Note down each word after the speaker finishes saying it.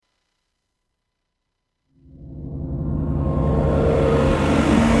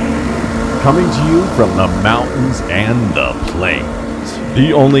Coming to you from the mountains and the plains.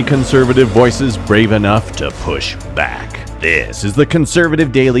 The only conservative voices brave enough to push back. This is the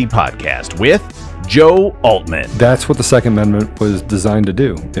Conservative Daily Podcast with Joe Altman. That's what the Second Amendment was designed to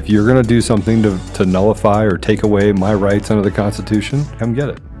do. If you're going to do something to nullify or take away my rights under the Constitution, come get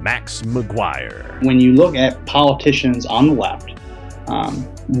it. Max McGuire. When you look at politicians on the left,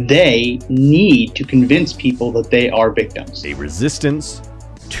 they need to convince people that they are victims. A resistance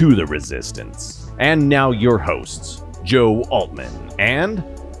to the resistance. And now your hosts, Joe Altman and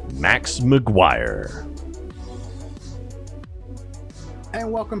Max McGuire.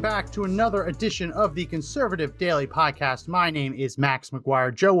 And welcome back to another edition of the Conservative Daily Podcast. My name is Max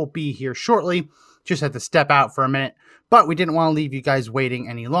McGuire. Joe will be here shortly. Just had to step out for a minute, but we didn't want to leave you guys waiting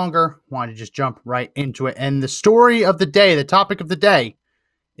any longer. Wanted to just jump right into it. And the story of the day, the topic of the day,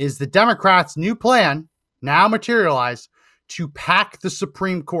 is the Democrats' new plan, now materialized, to pack the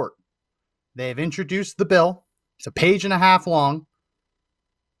Supreme Court. They have introduced the bill. It's a page and a half long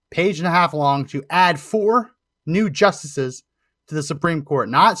to add 4 new justices to the Supreme Court,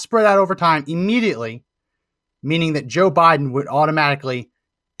 not spread out over time, immediately, meaning that Joe Biden would automatically,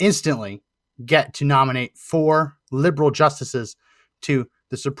 instantly get to nominate 4 liberal justices to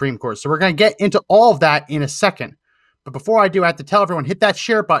the Supreme Court. So we're going to get into all of that in a second. But before I do, I have to tell everyone, hit that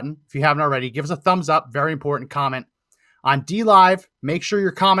share button if you haven't already. Give us a thumbs up, very important comment. On DLive, make sure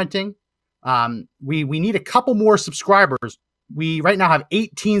you're commenting. We need a couple more subscribers. We right now have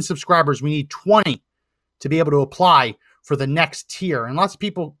 18 subscribers. We need 20 to be able to apply for the next tier. And lots of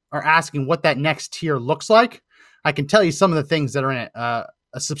people are asking what that next tier looks like. I can tell you some of the things that are in it. A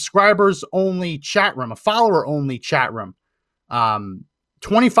subscribers-only chat room, a follower-only chat room,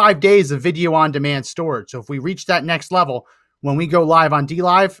 25 days of video-on-demand storage. So if we reach that next level, when we go live on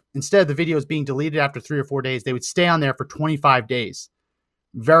DLive, instead of the videos being deleted after 3 or 4 days, they would stay on there for 25 days.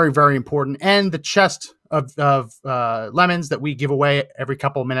 Very, very important. And the chest of lemons that we give away every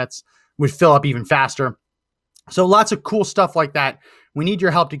couple of minutes would fill up even faster. So lots of cool stuff like that. We need your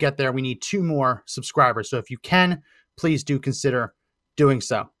help to get there. We need 2 more subscribers. So if you can, please do consider doing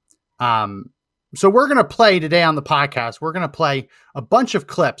so. So we're going to play today on the podcast. We're going to play a bunch of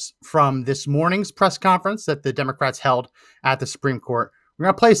clips from this morning's press conference that the Democrats held at the Supreme Court. We're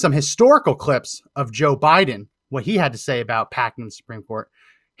going to play some historical clips of Joe Biden, what he had to say about packing the Supreme Court.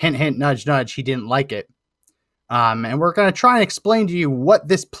 Hint, hint, nudge, nudge. He didn't like it. And we're going to try and explain to you what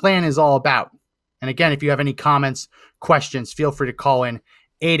this plan is all about. And again, if you have any comments, questions, feel free to call in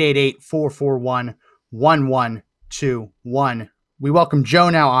 888-441-1121. We welcome Joe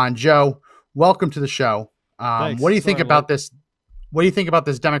now on. Joe, welcome to the show. What do you think about this? What do you think about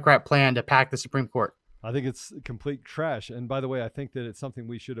this Democrat plan to pack the Supreme Court? I think it's complete trash. And by the way, I think that it's something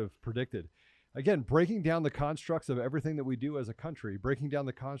we should have predicted. Again, breaking down the constructs of everything that we do as a country, breaking down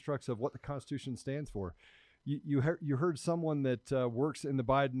the constructs of what the Constitution stands for. You heard someone that works in the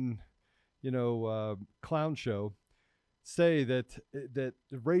Biden, clown show say that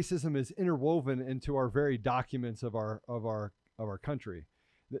racism is interwoven into our very documents of our country.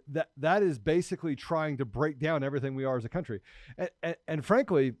 That is basically trying to break down everything we are as a country. And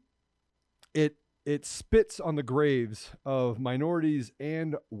frankly, it spits on the graves of minorities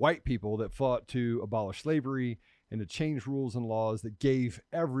and white people that fought to abolish slavery and to change rules and laws that gave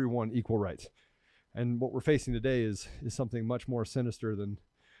everyone equal rights. And what we're facing today is something much more sinister than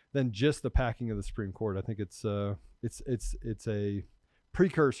just the packing of the Supreme Court. I think it's a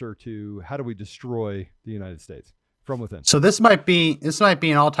precursor to how do we destroy the United States from within. So this might be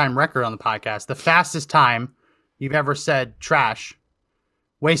an all-time record on the podcast. The fastest time you've ever said trash,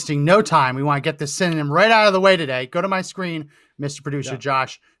 wasting no time. We want to get this synonym right out of the way today. Go to my screen, Mr. Producer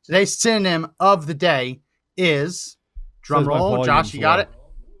Josh. Today's synonym of the day is, drum roll, Josh, you got it?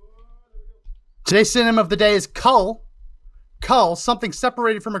 Today's synonym of the day is cull. Cull, something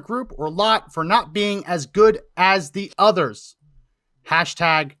separated from a group or lot for not being as good as the others.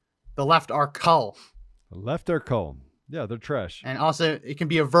 Hashtag the left are cull. The left are cull. Yeah, they're trash. And also it can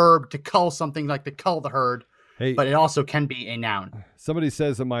be a verb to cull something, like to cull the herd. Hey, but it also can be a noun. Somebody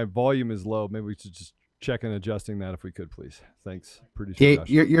says that my volume is low. Maybe we should just check and adjusting that if we could, please. Thanks, Producer Josh.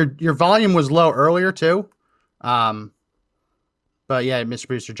 Your volume was low earlier too. But yeah, Mr.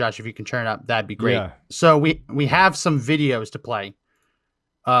 Producer Josh, if you can turn it up, that'd be great. Yeah. So we have some videos to play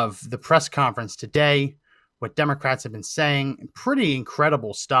of the press conference today, what Democrats have been saying. Pretty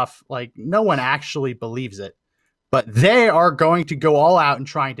incredible stuff. Like, no one actually believes it, but they are going to go all out and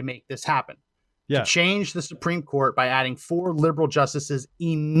trying to make this happen. To change the Supreme Court by adding 4 liberal justices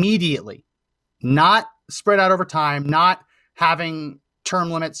immediately, not spread out over time, not having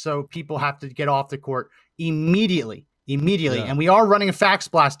term limits so people have to get off the court immediately. Yeah. And we are running a fax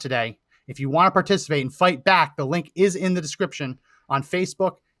blast today. If you want to participate and fight back, the link is in the description on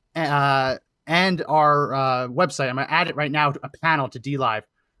Facebook and our website. I'm going to add it right now to a panel to DLive.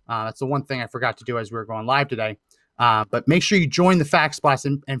 That's the one thing I forgot to do as we were going live today. But make sure you join the Fact Splash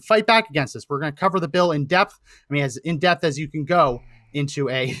and fight back against this. We're going to cover the bill in depth. I mean, as in depth as you can go into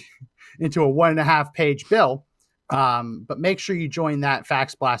a 1.5 page bill. But make sure you join that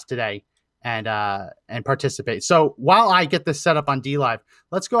Fact Splash today and participate. So while I get this set up on DLive,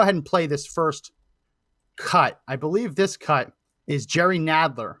 let's go ahead and play this first cut. I believe this cut is Jerry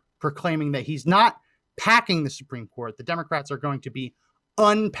Nadler proclaiming that he's not packing the Supreme Court. The Democrats are going to be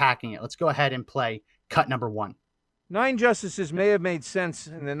unpacking it. Let's go ahead and play cut number 1. 9 justices may have made sense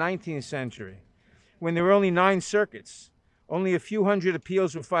in the 19th century when there were only 9 circuits. Only a few hundred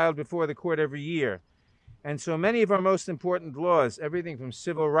appeals were filed before the court every year. And so many of our most important laws, everything from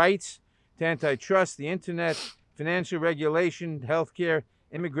civil rights to antitrust, the internet, financial regulation, healthcare,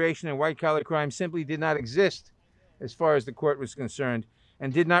 immigration, and white-collar crime simply did not exist as far as the court was concerned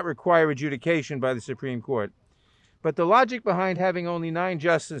and did not require adjudication by the Supreme Court. But the logic behind having only 9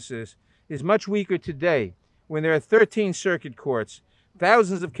 justices is much weaker today when there are 13 circuit courts,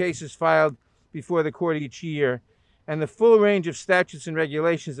 thousands of cases filed before the court each year, and the full range of statutes and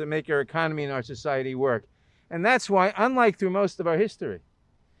regulations that make our economy and our society work. And that's why, unlike through most of our history,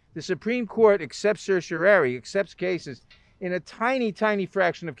 the Supreme Court accepts certiorari, accepts cases in a tiny, tiny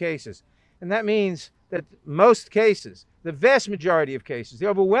fraction of cases. And that means that most cases, the vast majority of cases, the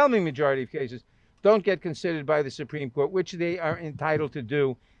overwhelming majority of cases, don't get considered by the Supreme Court, which they are entitled to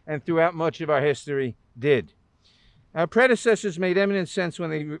do, and throughout much of our history did. Our predecessors made eminent sense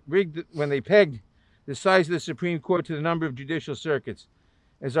when they pegged the size of the Supreme Court to the number of judicial circuits.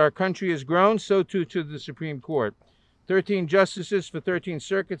 As our country has grown, so too to the Supreme Court. 13 justices for 13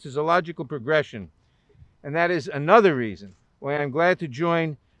 circuits is a logical progression. And that is another reason why I'm glad to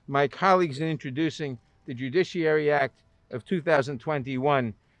join my colleagues in introducing the Judiciary Act of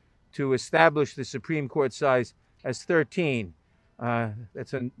 2021 to establish the Supreme Court size as 13.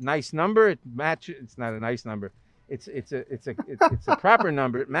 That's a nice number. It's not a nice number. It's a proper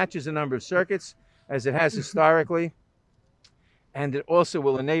number. It matches the number of circuits as it has historically. And it also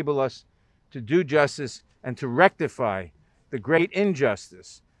will enable us to do justice and to rectify the great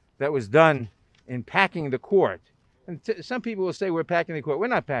injustice that was done in packing the court. And some people will say we're packing the court. We're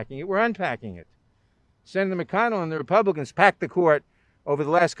not packing it. We're unpacking it. Senator McConnell and the Republicans packed the court over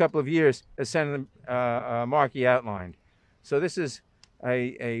the last couple of years, as Senator Markey outlined. So this is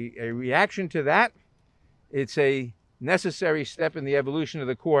a reaction to that. It's a necessary step in the evolution of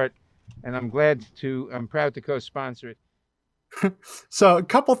the court, and I'm proud to co-sponsor it. So a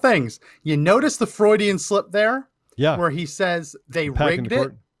couple things. You notice the Freudian slip there? Yeah. Where he says they Packing rigged the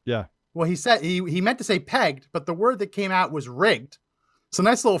court. it? Yeah. Well, he said he meant to say pegged, but the word that came out was rigged. So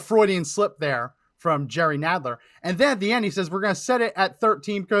nice little Freudian slip there from Jerry Nadler. And then at the end, he says, we're going to set it at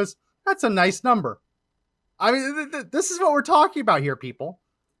 13 because that's a nice number. I mean, this is what we're talking about here, people.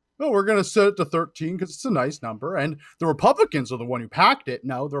 Well, we're going to set it to 13 because it's a nice number. And the Republicans are the one who packed it.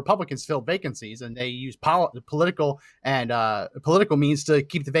 No, the Republicans filled vacancies and they used political means to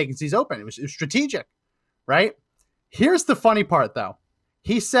keep the vacancies open. It was strategic, right? Here's the funny part, though.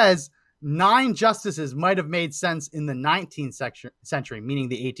 He says 9 justices might have made sense in the 19th century, meaning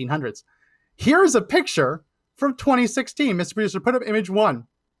the 1800s. Here's a picture from 2016. Mr. Producer, put up image 1.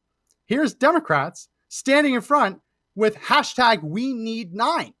 Here's Democrats standing in front with hashtag We Need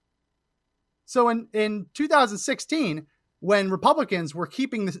 9. So in 2016, when Republicans were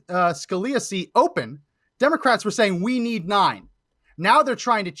keeping the Scalia seat open, Democrats were saying we need 9. Now they're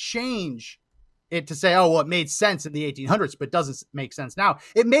trying to change it to say, oh, well, it made sense in the 1800s, but doesn't make sense now.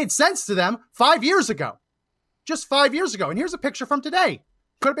 It made sense to them 5 years ago, just 5 years ago. And here's a picture from today.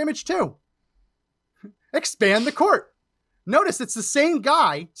 Put up image 2. Expand the court. Notice it's the same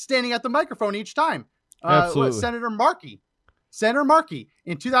guy standing at the microphone each time. Absolutely. Senator Markey. Senator Markey,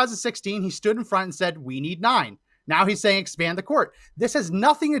 in 2016, he stood in front and said, we need 9. Now he's saying expand the court. This has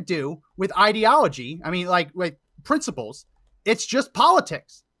nothing to do with ideology. I mean, like principles. It's just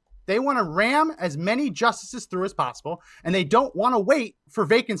politics. They want to ram as many justices through as possible, and they don't want to wait for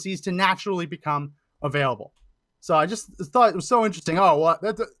vacancies to naturally become available. So I just thought it was so interesting. Oh, well,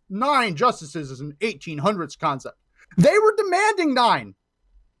 9 justices is an 1800s concept. They were demanding 9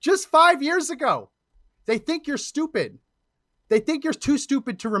 just 5 years ago. They think you're stupid. They think you're too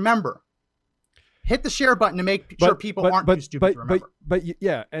stupid to remember. Hit the share button to make sure people aren't too stupid to remember. But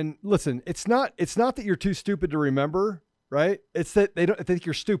yeah, and listen, it's not that you're too stupid to remember, right? It's that they think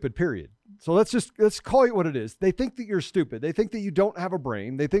you're stupid, period. So let's call it what it is. They think that you're stupid. They think that you don't have a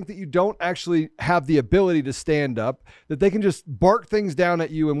brain. They think that you don't actually have the ability to stand up, that they can just bark things down at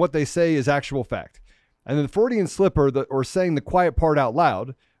you and what they say is actual fact. And then the Freudian slip or saying the quiet part out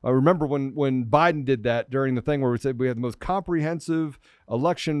loud. I remember when Biden did that during the thing where we said we had the most comprehensive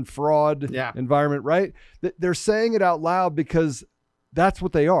election fraud environment, right? They're saying it out loud because that's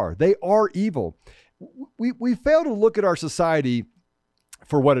what they are. They are evil. We fail to look at our society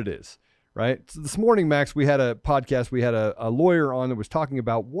for what it is. Right. So this morning, Max, we had a podcast. We had a lawyer on that was talking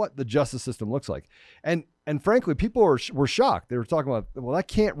about what the justice system looks like. And frankly, people were shocked. They were talking about, well, that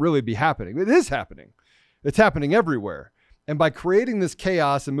can't really be happening. It is happening. It's happening everywhere. And by creating this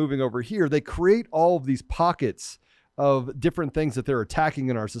chaos and moving over here, they create all of these pockets of different things that they're attacking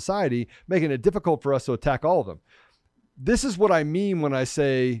in our society, making it difficult for us to attack all of them. This is what I mean when I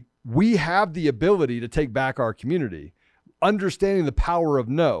say we have the ability to take back our community. Understanding the power of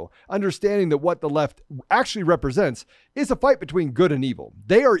no, understanding that what the left actually represents is a fight between good and evil.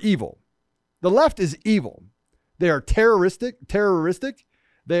 They are evil. The left is evil. They are terroristic.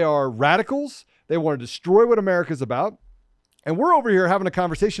 They are radicals. They want to destroy what America's about. And we're over here having a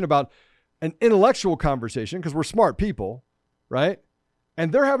conversation about an intellectual conversation because we're smart people, right?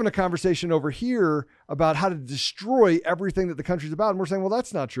 And they're having a conversation over here about how to destroy everything that the country's about. And we're saying, well,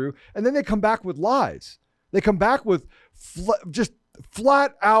 that's not true. And then they come back with lies. They come back with just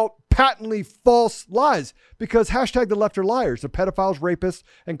flat out, patently false lies because hashtag the left are liars. They're pedophiles, rapists,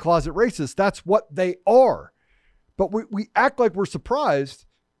 and closet racists. That's what they are. But we act like we're surprised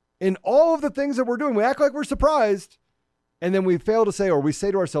in all of the things that we're doing. We act like we're surprised. And then we fail to say, or we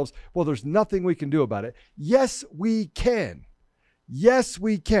say to ourselves, well, there's nothing we can do about it. Yes, we can. Yes,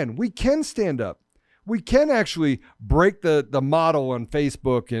 we can. We can stand up. We can actually break the model on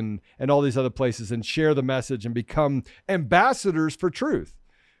Facebook and all these other places and share the message and become ambassadors for truth.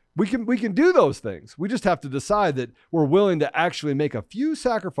 We can do those things. We just have to decide that we're willing to actually make a few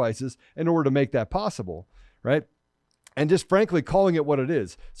sacrifices in order to make that possible, right? And just frankly calling it what it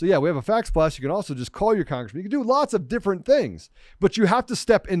is. So yeah, we have a fax blast. You can also just call your congressman. You can do lots of different things, but you have to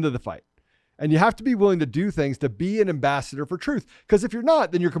step into the fight. And you have to be willing to do things to be an ambassador for truth. Because if you're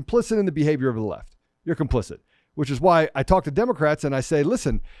not, then you're complicit in the behavior of the left. You're complicit, which is why I talk to Democrats and I say,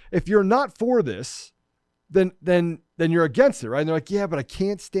 listen, if you're not for this, then you're against it, right? And they're like, yeah, but I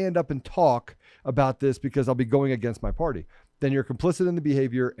can't stand up and talk about this because I'll be going against my party. Then you're complicit in the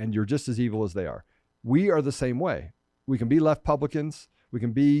behavior and you're just as evil as they are. We are the same way. We can be left publicans. We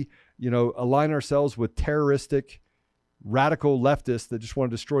can be, align ourselves with terroristic, radical leftists that just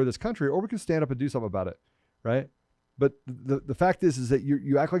want to destroy this country, or we can stand up and do something about it, right? But the fact is that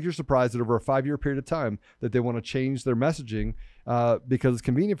you act like you're surprised that over a 5-year period of time that they want to change their messaging because it's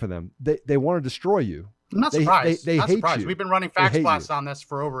convenient for them. They want to destroy you. I'm not surprised. They not hate surprised. you. We've been running fax blasts on this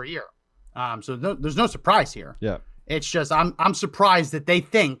for over a year. So there's no surprise here. Yeah. It's just I'm surprised that they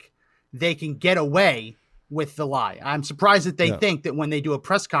think they can get away with the lie. I'm surprised that they think that when they do a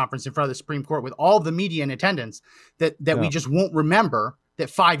press conference in front of the Supreme Court with all the media in attendance, that we just won't remember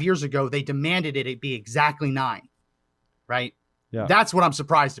that 5 years ago they demanded it be exactly 9. Right? Yeah. That's what I'm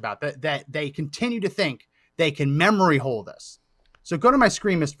surprised about, that they continue to think they can memory hold us. So go to my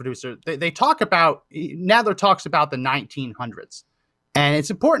screen, Mr. Producer. They talk about, Nadler talks about the 1900s. And it's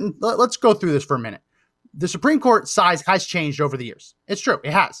important. Let's go through this for a minute. The Supreme Court size has changed over the years. It's true.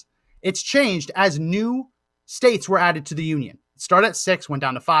 It has. It's changed as new states were added to the Union. It started at 6, went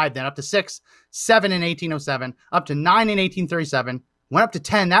down to 5, then up to 6, 7 in 1807, up to 9 in 1837, went up to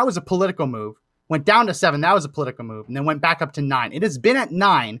 10. That was a political move. Went down to 7. That was a political move. And then went back up to 9. It has been at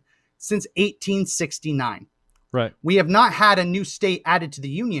 9 since 1869. Right. We have not had a new state added to the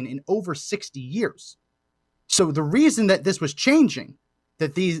Union in over 60 years. So the reason that this was changing,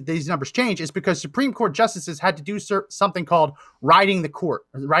 that these numbers change, is because Supreme Court justices had to do something called riding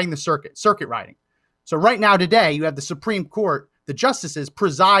the circuit riding. So right now today, you have the Supreme Court, the justices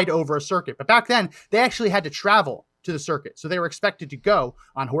preside over a circuit. But back then, they actually had to travel to the circuit. So they were expected to go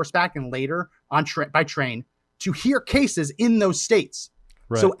on horseback and later by train to hear cases in those states.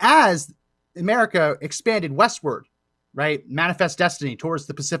 Right. So as America expanded westward, right, manifest destiny towards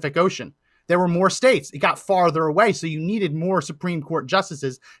the Pacific Ocean, there were more states. It got farther away. So you needed more Supreme Court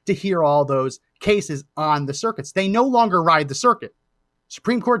justices to hear all those cases on the circuits. They no longer ride the circuit.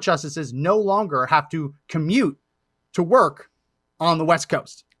 Supreme Court justices no longer have to commute to work on the West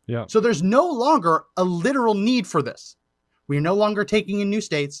Coast. Yeah. So there's no longer a literal need for this. We are no longer taking in new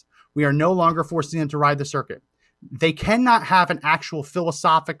states. We are no longer forcing them to ride the circuit. They cannot have an actual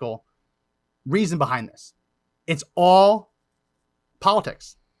philosophical reason behind this. It's all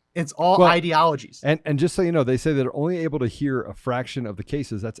politics. It's all ideologies. And just so you know, they say they're only able to hear a fraction of the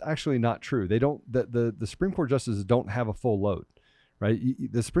cases. That's actually not true. They don't. The Supreme Court justices don't have a full load, right?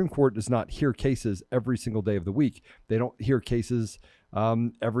 The Supreme Court does not hear cases every single day of the week. They don't hear cases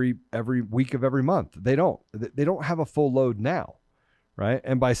every week of every month. They don't have a full load now, right?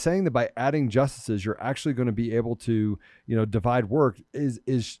 And by saying that by adding justices, you're actually going to be able to, divide work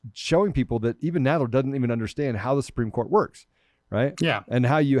is showing people that even Nadler doesn't even understand how the Supreme Court works, right? Yeah. And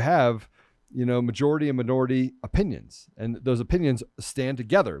how you have, majority and minority opinions, and those opinions stand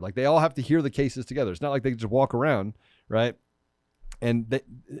together. Like they all have to hear the cases together. It's not like they just walk around, right? And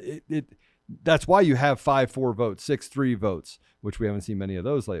that's why you have 5-4 votes, 6-3 votes, which we haven't seen many of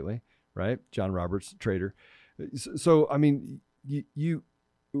those lately, right? John Roberts, traitor. So, I mean,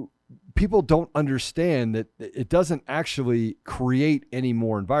 people don't understand that it doesn't actually create any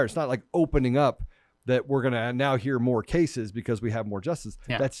more environment. It's not like opening up that we're going to now hear more cases because we have more justice.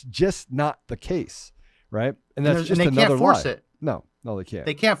 Yeah. That's just not the case, right? And that's just another lie. They can't force it. No, they can't.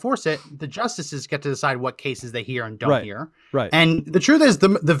 They can't force it. The justices get to decide what cases they hear and don't hear. Right. And the truth is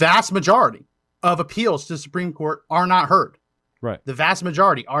the vast majority of appeals to the Supreme Court are not heard. Right. The vast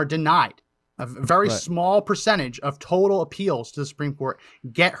majority are denied. A very small percentage of total appeals to the Supreme Court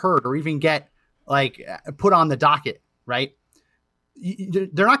get heard or even get put on the docket, right?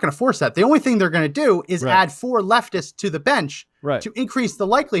 They're not going to force that. The only thing they're going to do is add 4 leftists to the bench to increase the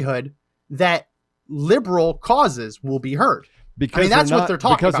likelihood that liberal causes will be heard. Because that's what they're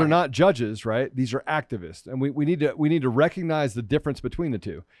talking about. Because they're not judges, right? These are activists. And we need to recognize the difference between the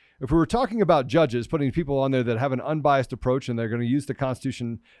two. If we were talking about judges, putting people on there that have an unbiased approach and they're going to use the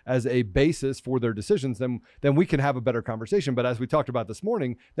Constitution as a basis for their decisions, then we can have a better conversation. But as we talked about this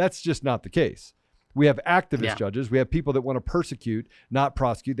morning, that's just not the case. We have activist judges. We have people that want to persecute, not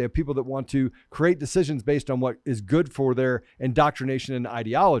prosecute. They have people that want to create decisions based on what is good for their indoctrination and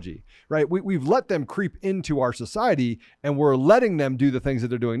ideology, right? We've let them creep into our society, and we're letting them do the things that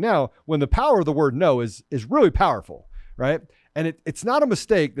they're doing now when the power of the word no is really powerful, right? And it's not a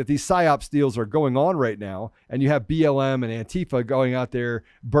mistake that these PSYOPs deals are going on right now, and you have BLM and Antifa going out there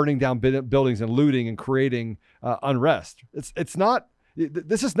burning down buildings and looting and creating unrest. It's not.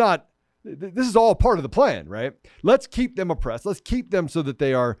 This is all part of the plan, right? Let's keep them oppressed. Let's keep them so that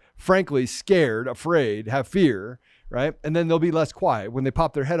they are, frankly, scared, afraid, have fear, right? And then they'll be less quiet. When they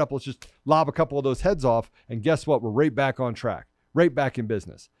pop their head up, let's just lob a couple of those heads off, and guess what? We're right back on track, right back in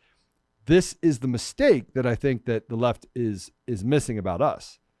business. This is the mistake that I think that the left is missing about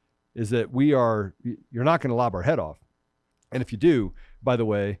us, is that you're not going to lob our head off. And if you do, by the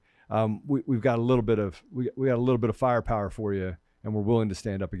way, we've got a little bit of firepower for you, and we're willing to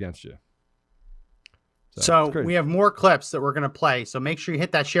stand up against you. So we have more clips that we're going to play. So make sure you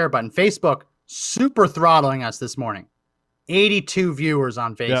hit that share button. Facebook super throttling us this morning. 82 viewers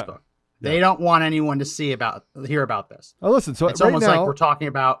on Facebook. Yeah. They don't want anyone to hear about this. Oh, listen. So it's almost like we're talking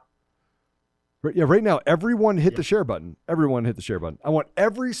about. Right now, everyone hit the share button. Everyone hit the share button. I want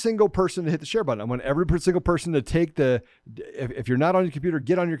every single person to hit the share button. I want every single person to take if you're not on your computer,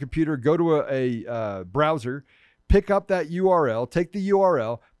 get on your computer, go to a browser, pick up that URL, take the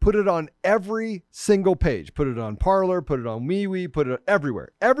URL, put it on every single page. Put it on Parler, put it on MeWe, put it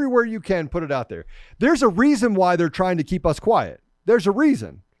everywhere. Everywhere you can, put it out there. There's a reason why they're trying to keep us quiet. There's a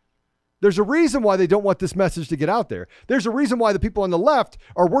reason. There's a reason why they don't want this message to get out there. There's a reason why the people on the left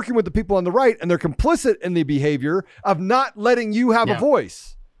are working with the people on the right, and they're complicit in the behavior of not letting you have a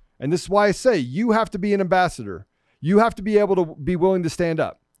voice. And this is why I say you have to be an ambassador. You have to be able to be willing to stand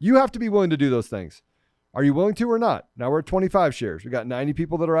up. You have to be willing to do those things. Are you willing to or not? Now we're at 25 shares. We got 90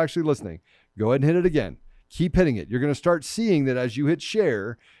 people that are actually listening. Go ahead and hit it again. Keep hitting it. You're going to start seeing that as you hit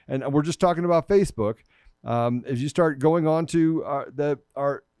share, and we're just talking about Facebook. As you start going on to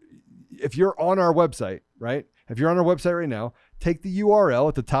if you're on our website, right? If you're on our website right now, take the URL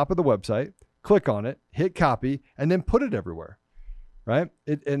at the top of the website, click on it, hit copy, and then put it everywhere, right?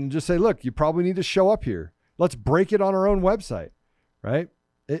 And just say, look, you probably need to show up here. Let's break it on our own website, right?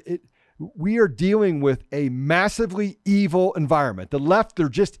 We are dealing with a massively evil environment. The left, they're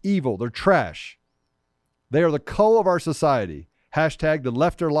just evil. They're trash. They are the cull of our society. Hashtag the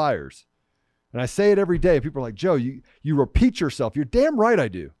left are liars. And I say it every day. People are like, Joe, you repeat yourself. You're damn right I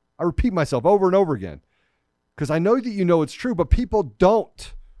do. I repeat myself over and over again because I know that you know it's true, but people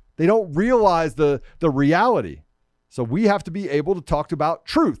don't. They don't realize the reality. So we have to be able to talk about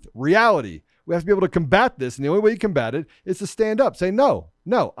truth, reality. We have to be able to combat this. And the only way you combat it is to stand up. Say, no,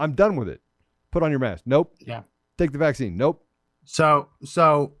 I'm done with it. Put on your mask. Nope. Yeah. Take the vaccine. Nope. So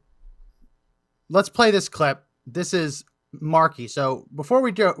let's play this clip. This is Markey. So before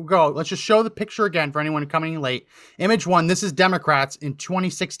we go, let's just show the picture again for anyone coming in late. Image 1, this is Democrats in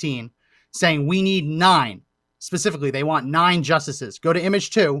 2016 saying we need 9. Specifically, they want 9 justices. Go to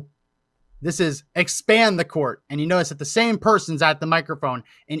image 2. This is expand the court. And you notice that the same person's at the microphone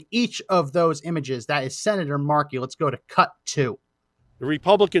in each of those images. That is Senator Markey. Let's go to cut 2. The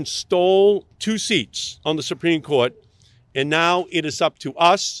Republicans stole 2 seats on the Supreme Court, and now it is up to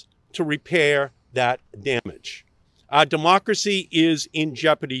us to repair that damage. Our democracy is in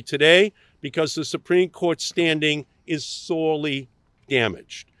jeopardy today because the Supreme Court's standing is sorely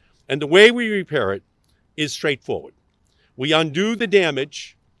damaged. And the way we repair it is straightforward. We undo the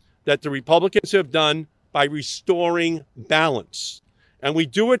damage that the Republicans have done by restoring balance. And we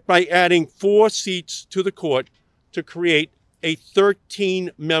do it by adding 4 seats to the court to create a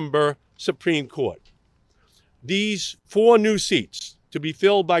 13-member Supreme Court. These 4 new seats, to be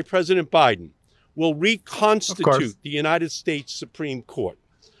filled by President Biden, will reconstitute the United States Supreme Court.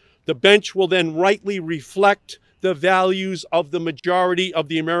 The bench will then rightly reflect the values of the majority of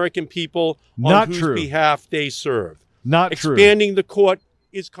the American people on whose behalf they serve. Not true. Expanding the court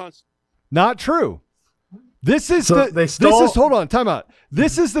is constant. Not true. This is hold on, time out.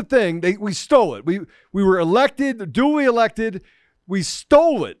 This is the thing. We stole it. We were elected, duly elected. We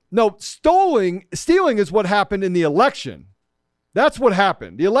stole it. No, stealing is what happened in the election. That's what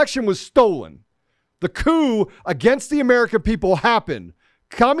happened. The election was stolen. The coup against the American people happened.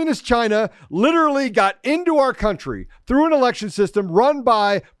 Communist China literally got into our country through an election system run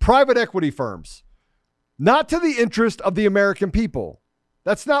by private equity firms, not to the interest of the American people.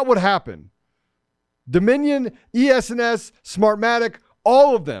 That's not what happened. Dominion, ES&S, Smartmatic,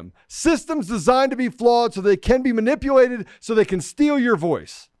 all of them. Systems designed to be flawed so they can be manipulated, so they can steal your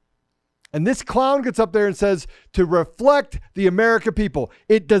voice. And this clown gets up there and says to reflect the American people.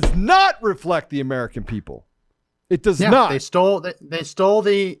 It does not reflect the American people. It does not. They stole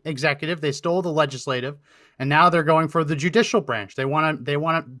the executive, they stole the legislative, and now they're going for the judicial branch. They want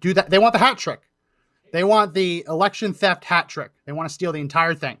to do that. They want the hat trick. They want the election theft hat trick. They want to steal the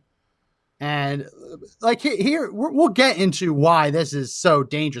entire thing. And like here, we'll get into why this is so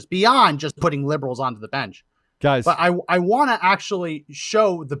dangerous beyond just putting liberals onto the bench. Guys, but I want to actually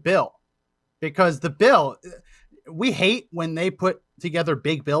show the bill, because the bill, we hate when they put together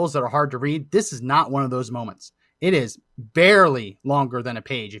big bills that are hard to read. This is not one of those moments. It is barely longer than a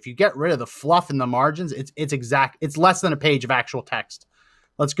page. If you get rid of the fluff in the margins, it's less than a page of actual text.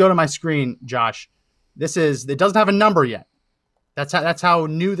 Let's go to my screen, Josh. It doesn't have a number yet. That's how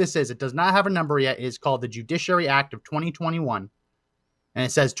new this is. It does not have a number yet. It is called the Judiciary Act of 2021. And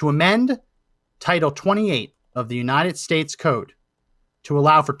it says to amend Title 28 of the United States Code to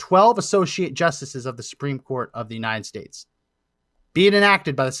allow for 12 associate justices of the Supreme Court of the United States. Be it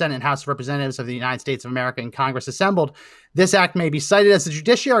enacted by the Senate and House of Representatives of the United States of America and Congress assembled, this act may be cited as the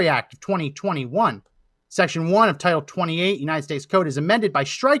Judiciary Act of 2021. Section 1 of Title 28 United States Code is amended by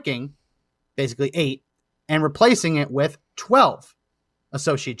striking, basically 8, and replacing it with 12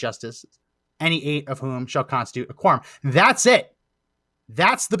 associate justices, any 8 of whom shall constitute a quorum. That's it.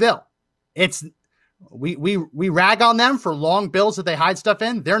 That's the bill. We rag on them for long bills that they hide stuff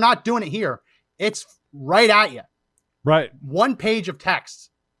in. They're not doing it here. It's right at you. Right. 1 page of text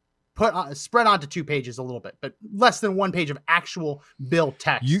spread onto 2 pages a little bit, but less than 1 page of actual bill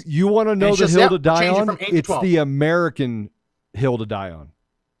text. You want to know the hill to die on? It's the American hill to die on.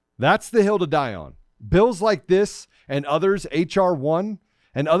 That's the hill to die on. Bills like this and others, HR 1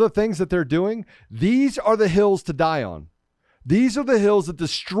 and other things that they're doing, these are the hills to die on. These are the hills that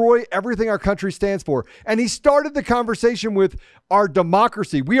destroy everything our country stands for. And he started the conversation with our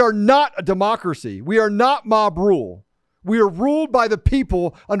democracy. We are not a democracy. We are not mob rule. We are ruled by the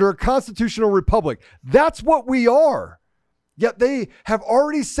people under a constitutional republic. That's what we are. Yet they have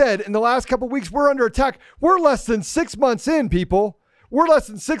already said in the last couple of weeks, we're under attack. We're less than 6 months in, people. We're less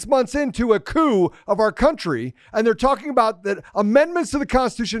than 6 months into a coup of our country. And they're talking about that amendments to the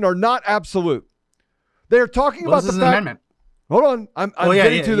Constitution are not absolute. They're talking about the fact. Amendment. Hold on. I'm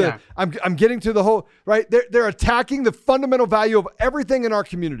getting to the whole, right? They're attacking the fundamental value of everything in our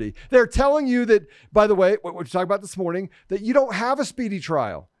community. They're telling you that, by the way, what we talked about this morning, that you don't have a speedy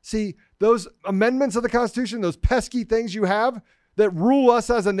trial. See, those amendments of the Constitution, those pesky things you have that rule us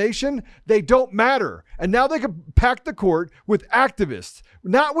as a nation, they don't matter. And now they can pack the court with activists,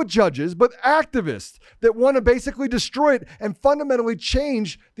 not with judges, but activists that want to basically destroy it and fundamentally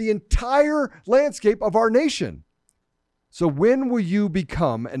change the entire landscape of our nation. So when will you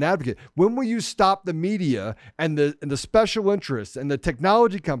become an advocate? When will you stop the media and the special interests and the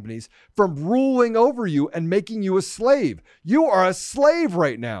technology companies from ruling over you and making you a slave? You are a slave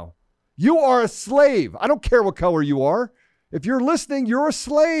right now. You are a slave. I don't care what color you are. If you're listening, you're a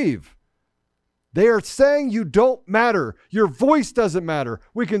slave. They are saying you don't matter. Your voice doesn't matter.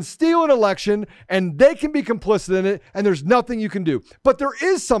 We can steal an election and they can be complicit in it, and there's nothing you can do. But there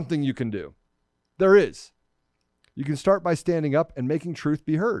is something you can do. There is. You can start by standing up and making truth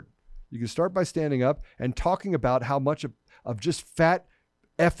be heard. You can start by standing up and talking about how much of just fat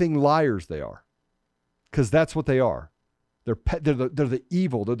effing liars they are. Because that's what they are. They're the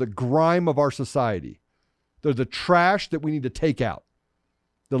evil. They're the grime of our society. They're the trash that we need to take out.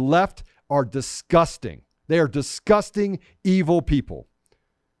 The left are disgusting. They are disgusting, evil people.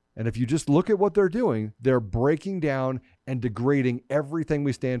 And if you just look at what they're doing, they're breaking down and degrading everything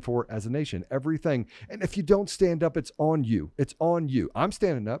we stand for as a nation, everything. And if you don't stand up, it's on you. It's on you. I'm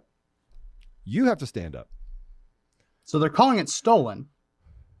standing up. You have to stand up. So they're calling it stolen.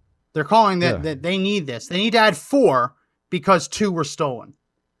 They're calling that they need this. They need to add 4 because 2 were stolen.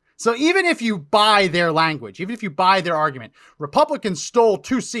 So even if you buy their language, even if you buy their argument, Republicans stole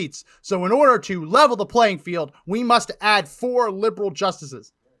 2 seats. So in order to level the playing field, we must add 4 liberal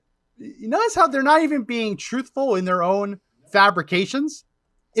justices. You notice how they're not even being truthful in their own fabrications?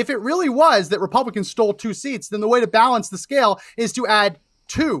 If it really was that Republicans stole 2 seats, then the way to balance the scale is to add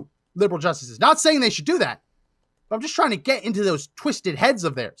 2 liberal justices. Not saying they should do that, but I'm just trying to get into those twisted heads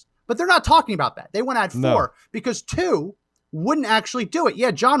of theirs. But they're not talking about that. They want to add 4 because 2 wouldn't actually do it.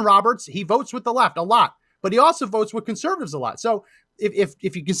 Yeah, John Roberts, he votes with the left a lot, but he also votes with conservatives a lot. So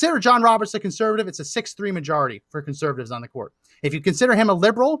if you consider John Roberts a conservative, it's a 6-3 majority for conservatives on the court. If you consider him a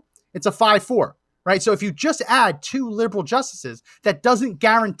liberal, it's a 5-4, right? So if you just add 2 liberal justices, that doesn't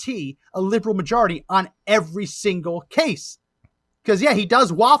guarantee a liberal majority on every single case. Because, yeah, he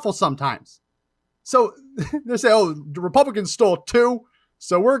does waffle sometimes. So they say, oh, the Republicans stole 2,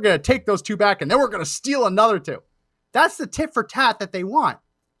 so we're going to take those 2 back, and then we're going to steal another 2. That's the tit for tat that they want.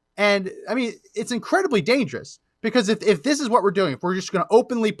 And I mean, it's incredibly dangerous because if this is what we're doing, if we're just going to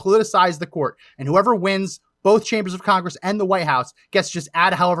openly politicize the court and whoever wins both chambers of Congress and the White House gets to just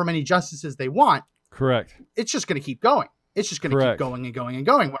add however many justices they want. Correct. It's just going to keep going. It's just going to keep going and going and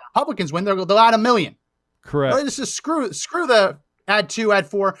going. When Republicans win, they'll add 1 million. Correct. Let's just screw the add 2, add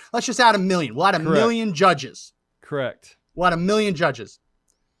 4. Let's just add 1 million. We'll add 1 million judges. Correct. We'll add 1 million judges.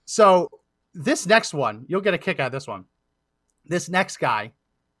 So this next one, you'll get a kick out of this one. This next guy,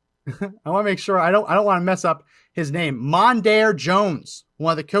 I want to make sure I don't want to mess up his name. Mondaire Jones,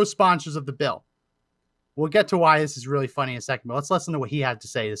 one of the co-sponsors of the bill. We'll get to why this is really funny in a second, but let's listen to what he had to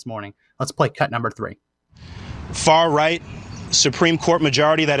say this morning. Let's play cut number 3. Far right Supreme Court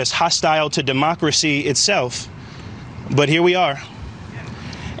majority that is hostile to democracy itself. But here we are.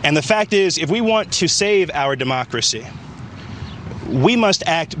 And the fact is, if we want to save our democracy, we must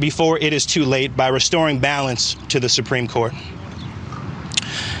act before it is too late by restoring balance to the Supreme Court.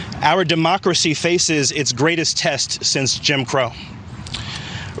 Our democracy faces its greatest test since Jim Crow.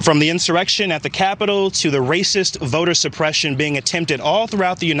 From the insurrection at the Capitol to the racist voter suppression being attempted all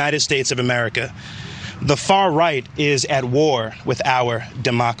throughout the United States of America, the far right is at war with our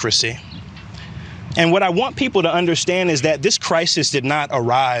democracy. And what I want people to understand is that this crisis did not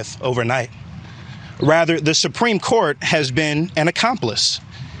arrive overnight. Rather, the Supreme Court has been an accomplice.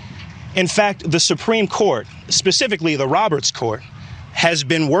 In fact, the Supreme Court, specifically the Roberts Court, has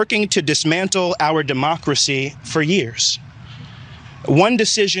been working to dismantle our democracy for years. One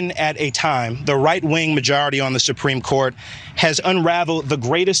decision at a time, the right-wing majority on the Supreme Court has unraveled the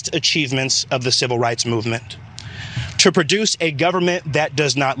greatest achievements of the civil rights movement. To produce a government that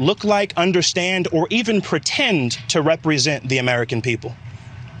does not look like, understand, or even pretend to represent the American people.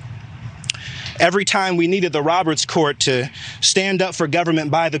 Every time we needed the Roberts Court to stand up for government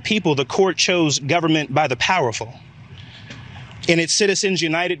by the people, the court chose government by the powerful. In its Citizens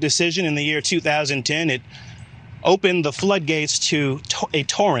United decision in the year 2010, it opened the floodgates to a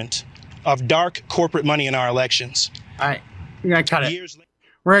torrent of dark corporate money in our elections. All right, we're going to cut it.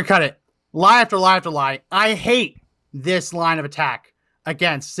 We're going to cut it. Lie after lie after lie. I hate this line of attack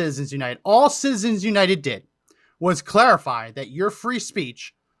against Citizens United. All Citizens United did was clarify that your free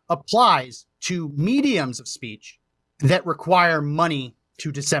speech applies to mediums of speech that require money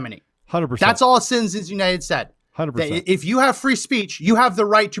to disseminate. 100%. That's all Citizens United said. 100%. That if you have free speech, you have the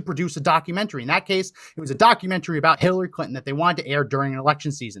right to produce a documentary. In that case, it was a documentary about Hillary Clinton that they wanted to air during an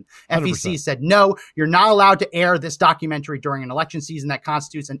election season. 100%. FEC said, no, you're not allowed to air this documentary during an election season that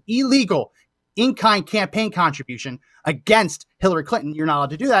constitutes an illegal in-kind campaign contribution against Hillary Clinton. You're not allowed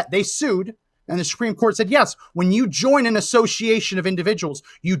to do that. They sued. And the Supreme Court said, yes, when you join an association of individuals,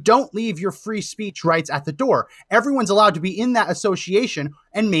 you don't leave your free speech rights at the door. Everyone's allowed to be in that association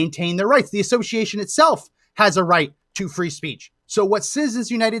and maintain their rights. The association itself has a right to free speech. So what Citizens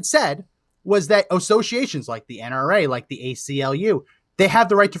United said was that associations like the NRA, like the ACLU, they have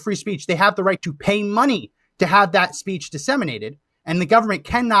the right to free speech. They have the right to pay money to have that speech disseminated. And the government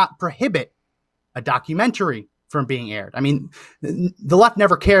cannot prohibit a documentary from being aired. I mean, the left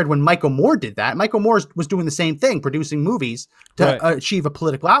never cared when Michael Moore did that. Michael Moore was doing the same thing, producing movies to achieve a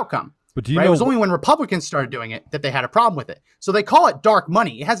political outcome. But do you know, it was only when Republicans started doing it that they had a problem with it. So they call it dark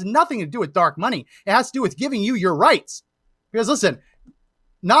money. It has nothing to do with dark money. It has to do with giving you your rights. Because listen,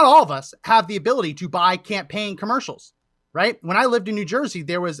 not all of us have the ability to buy campaign commercials, right? When I lived in New Jersey,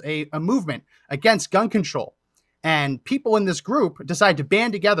 there was a movement against gun control. And people in this group decided to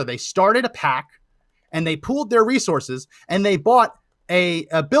band together. They started a PAC and they pooled their resources and they bought a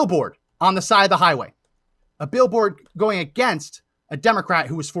billboard on the side of the highway, a billboard going against a Democrat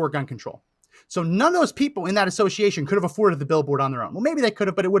who was for gun control. So none of those people in that association could have afforded the billboard on their own. Well, maybe they could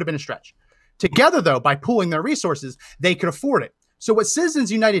have, but it would have been a stretch. Together, though, by pooling their resources, they could afford it. So what Citizens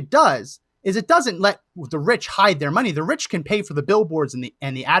United does is it doesn't let the rich hide their money. The rich can pay for the billboards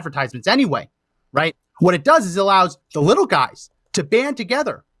and the advertisements anyway, right? What it does is it allows the little guys to band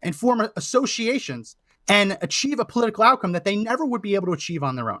together and form associations and achieve a political outcome that they never would be able to achieve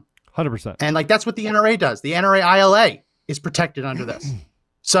on their own. 100%. And like that's what the NRA does. The NRA ILA is protected under this.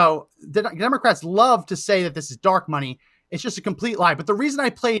 So the Democrats love to say that this is dark money. It's just a complete lie. But the reason I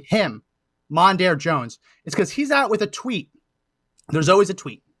played him, Mondaire Jones, is because he's out with a tweet. There's always a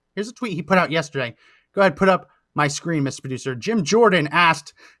tweet. Here's a tweet he put out yesterday. Go ahead, put up my screen, Mr. Producer. Jim Jordan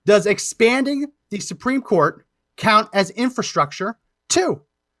asked, does expanding the Supreme Court count as infrastructure too?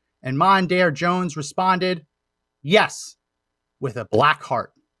 And Mondaire Jones responded, yes, with a black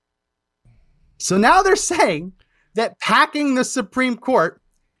heart. So now they're saying that packing the Supreme Court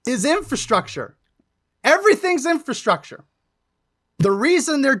is infrastructure. Everything's infrastructure. The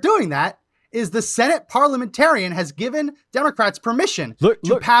reason they're doing that is the Senate parliamentarian has given Democrats permission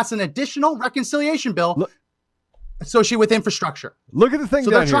to pass an additional reconciliation bill associated with infrastructure. Look at the thing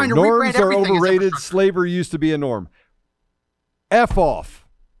down here. Norms are overrated. Slavery used to be a norm. F off.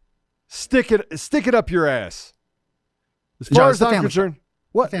 Stick it up your ass. As far as I'm concerned,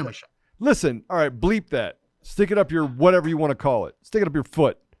 what? Family show. Listen, all right, bleep that. Stick it up your whatever you want to call it. Stick it up your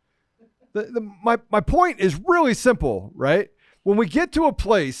foot. My point is really simple, right? When we get to a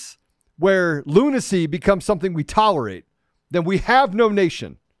place where lunacy becomes something we tolerate, then we have no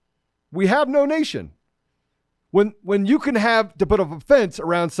nation. We have no nation. When you can have to put up a fence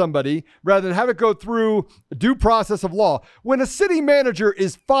around somebody rather than have it go through a due process of law, when a city manager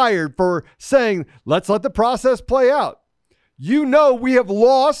is fired for saying, let's let the process play out, you know we have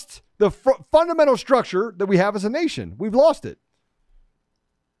lost the fundamental structure that we have as a nation. We've lost it.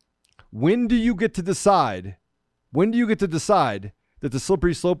 When do you get to decide? When do you get to decide that the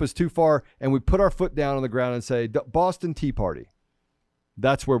slippery slope is too far and we put our foot down on the ground and say, Boston Tea Party?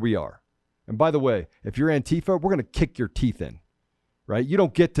 That's where we are. And by the way, if you're Antifa, we're going to kick your teeth in, right? You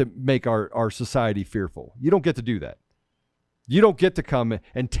don't get to make our society fearful. You don't get to do that. You don't get to come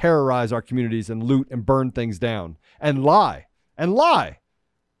and terrorize our communities and loot and burn things down and lie and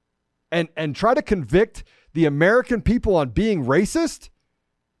try to convict the American people on being racist.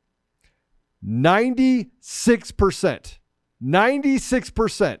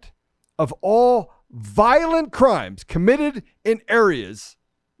 96% of all violent crimes committed in areas,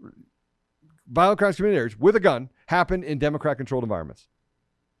 with a gun, happen in Democrat-controlled environments.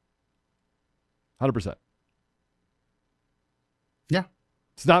 100%. Yeah.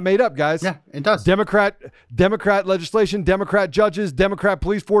 It's not made up, guys. Yeah, it does. Democrat legislation, Democrat judges, Democrat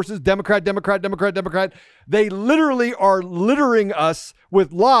police forces, Democrat. They literally are littering us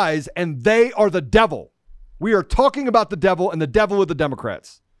with lies, and they are the devil. We are talking about the devil, and the devil with the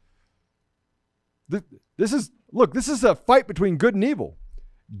Democrats. This is a fight between good and evil.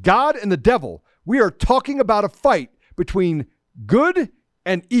 God and the devil. We are talking about a fight between good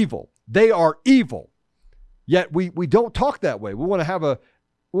and evil. They are evil. Yet we don't talk that way. We want to have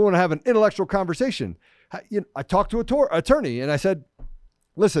an intellectual conversation. I talked to an attorney and I said,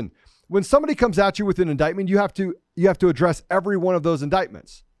 listen, when somebody comes at you with an indictment, you have to address every one of those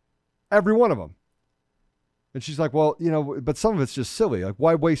indictments. Every one of them. And she's like, well, but some of it's just silly. Like,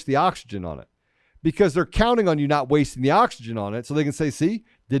 why waste the oxygen on it? Because they're counting on you not wasting the oxygen on it so they can say, see,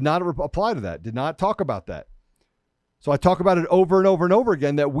 did not apply to that, did not talk about that. So I talk about it over and over and over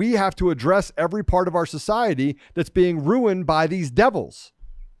again that we have to address every part of our society that's being ruined by these devils,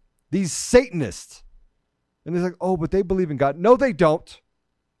 these Satanists. And they're like, oh, but they believe in God. No, they don't.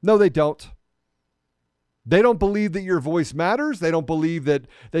 No, they don't. They don't believe that your voice matters. They don't believe that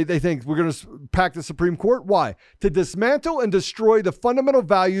they think we're going to pack the Supreme Court. Why? To dismantle and destroy the fundamental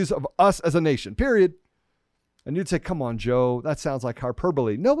values of us as a nation, period. And you'd say, come on, Joe, that sounds like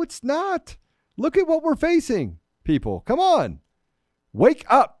hyperbole. No, it's not. Look at what we're facing, people. Come on. Wake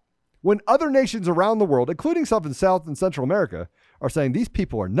up. When other nations around the world, including some in South and Central America, are saying these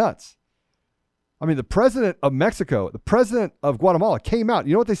people are nuts. I mean, the president of Mexico, the president of Guatemala came out.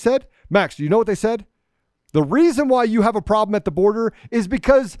 You know what they said? Max, do you know what they said? The reason why you have a problem at the border is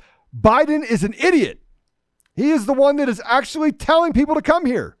because Biden is an idiot. He is the one that is actually telling people to come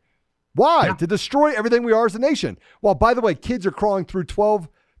here. Why? Yeah. To destroy everything we are as a nation. Well, by the way, kids are crawling through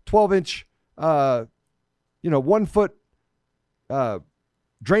 12-inch, 1 foot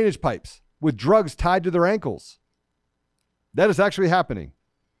drainage pipes with drugs tied to their ankles. That is actually happening.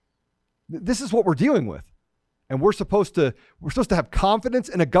 This is what we're dealing with. And we're supposed to have confidence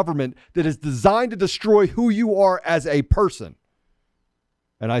in a government that is designed to destroy who you are as a person.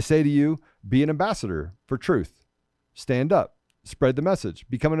 And I say to you, be an ambassador for truth. Stand up, spread the message,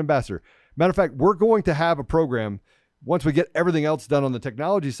 become an ambassador. Matter of fact, we're going to have a program once we get everything else done on the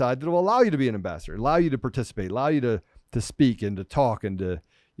technology side that will allow you to be an ambassador, allow you to participate, allow you to speak and to talk and to,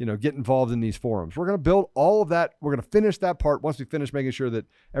 get involved in these forums. We're going to build all of that. We're going to finish that part once we finish making sure that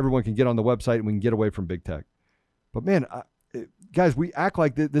everyone can get on the website and we can get away from big tech. But man, guys, we act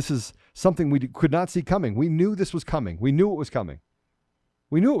like this is something we could not see coming. We knew this was coming. We knew it was coming.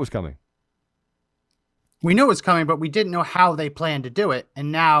 We knew it was coming. We knew it was coming, but we didn't know how they planned to do it.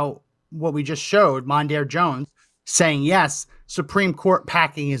 And now what we just showed, Mondaire Jones saying, yes, Supreme Court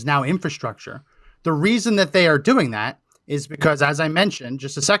packing is now infrastructure. The reason that they are doing that is because, as I mentioned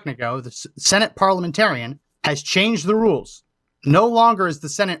just a second ago, the Senate parliamentarian has changed the rules. No longer is the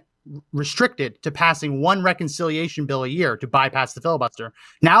Senate restricted to passing one reconciliation bill a year to bypass the filibuster.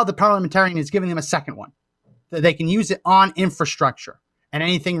 Now the parliamentarian is giving them a second one. They can use it on infrastructure and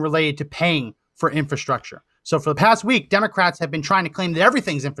anything related to paying for infrastructure. So for the past week, Democrats have been trying to claim that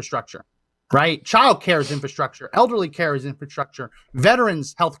everything's infrastructure, right? Child care is infrastructure. Elderly care is infrastructure.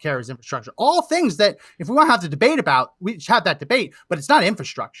 Veterans health care is infrastructure. All things that if we want to have the debate about, we should have that debate, but it's not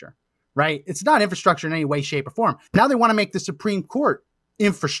infrastructure, right? It's not infrastructure in any way, shape, or form. Now they want to make the Supreme Court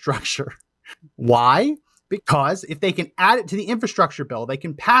infrastructure. Why? Because if they can add it to the infrastructure bill, they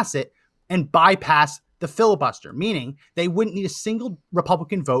can pass it and bypass the filibuster, meaning they wouldn't need a single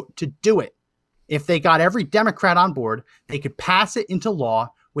Republican vote to do it. If they got every Democrat on board, they could pass it into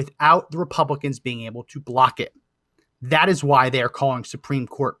law without the Republicans being able to block it. That is why they are calling Supreme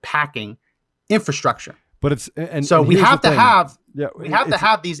Court packing infrastructure. But it's so we have to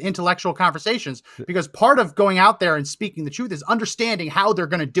have these intellectual conversations, because part of going out there and speaking the truth is understanding how they're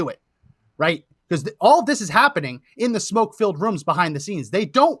going to do it, right? Because all of this is happening in the smoke-filled rooms behind the scenes. They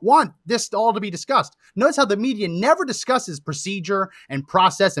don't want this all to be discussed. Notice how the media never discusses procedure and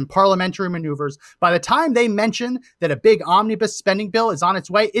process and parliamentary maneuvers. By the time they mention that a big omnibus spending bill is on its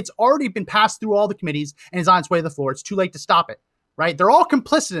way, it's already been passed through all the committees and is on its way to the floor. It's too late to stop it, right? They're all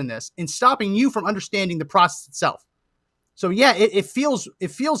complicit in this, in stopping you from understanding the process itself. So yeah, it feels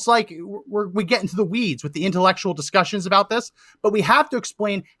like we get into the weeds with the intellectual discussions about this, but we have to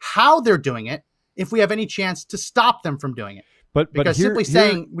explain how they're doing it if we have any chance to stop them from doing it. Because simply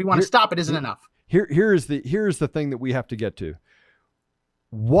saying we want to stop it isn't enough. Here's the thing that we have to get to.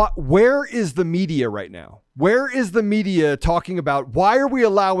 Where is the media right now? Where is the media talking about why are we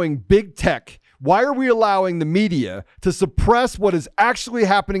allowing big tech? Why are we allowing the media to suppress what is actually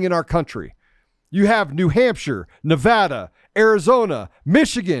happening in our country? You have New Hampshire, Nevada, Arizona,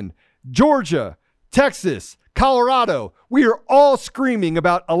 Michigan, Georgia, Texas, Colorado. We are all screaming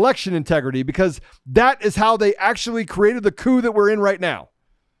about election integrity because that is how they actually created the coup that we're in right now.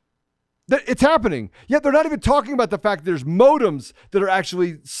 It's happening. Yet they're not even talking about the fact that there's modems that are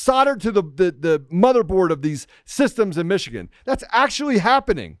actually soldered to the motherboard of these systems in Michigan. That's actually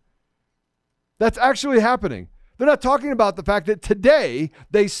happening. That's actually happening. They're not talking about the fact that today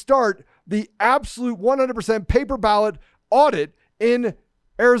they start the absolute 100% paper ballot audit in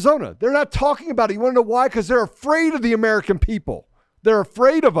Arizona. They're not talking about it. You want to know why? Because they're afraid of the American people. They're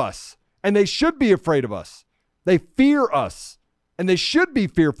afraid of us, and they should be afraid of us. They fear us, and they should be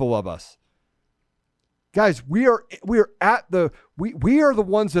fearful of us. Guys, we are the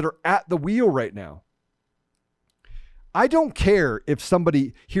ones that are at the wheel right now. I don't care if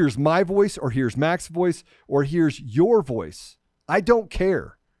somebody hears my voice or hears Max's voice or hears your voice. I don't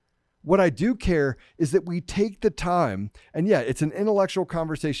care. What I do care is that we take the time, and yeah, it's an intellectual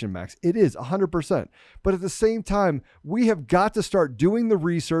conversation, Max. It is 100%. But at the same time, we have got to start doing the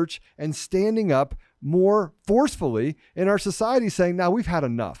research and standing up more forcefully in our society saying, now we've had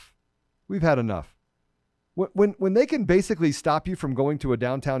enough. We've had enough. When they can basically stop you from going to a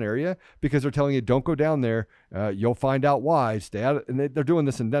downtown area because they're telling you, don't go down there, you'll find out why, stay out. And they're doing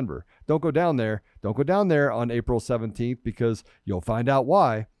this in Denver. Don't go down there on April 17th because you'll find out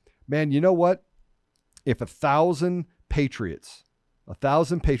why. Man, you know what? If 1,000 patriots,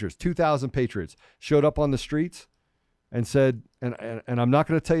 2,000 patriots showed up on the streets and said, and I'm not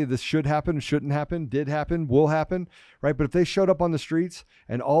going to tell you this should happen, shouldn't happen, did happen, will happen, right? But if they showed up on the streets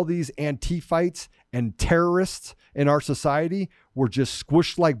and all these Antifites and terrorists in our society were just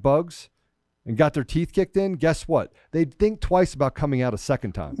squished like bugs and got their teeth kicked in, guess what? They'd think twice about coming out a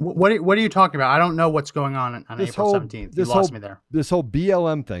second time. What are you talking about? I don't know what's going on April 17th. You lost me there. This whole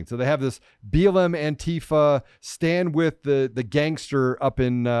BLM thing. So they have this BLM Antifa stand with the gangster up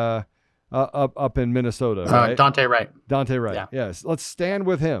in Minnesota, right? Dante Wright. Yeah. Yes. Let's stand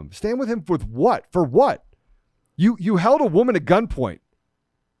with him. Stand with him with what? For what? You held a woman at gunpoint.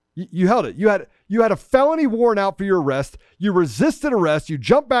 You held it. You had a felony warrant out for your arrest. You resisted arrest. You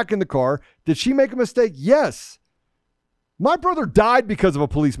jumped back in the car. Did she make a mistake? Yes. My brother died because of a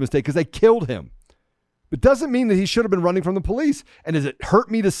police mistake because they killed him. It doesn't mean that he should have been running from the police. And does it hurt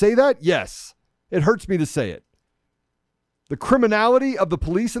me to say that? Yes. It hurts me to say it. The criminality of the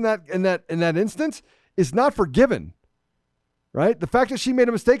police in that instance is not forgiven, right? The fact that she made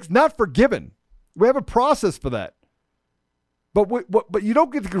a mistake is not forgiven. We have a process for that. But you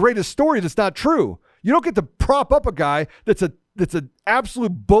don't get to create a story that's not true. You don't get to prop up a guy that's an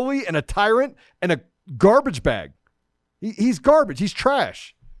absolute bully and a tyrant and a garbage bag. He's garbage. He's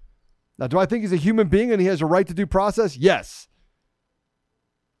trash. Now, do I think he's a human being and he has a right to due process? Yes.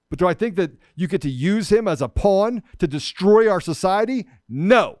 But do I think that you get to use him as a pawn to destroy our society?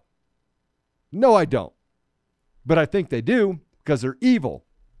 No. No, I don't. But I think they do because they're evil.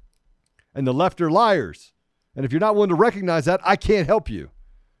 And the left are liars. And if you're not willing to recognize that, I can't help you.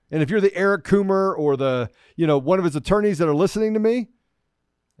 And if you're the Eric Coomer or one of his attorneys that are listening to me,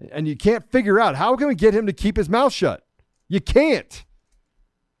 and you can't figure out how can we get him to keep his mouth shut? You can't.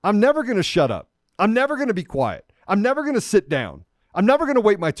 I'm never going to shut up. I'm never going to be quiet. I'm never going to sit down. I'm never going to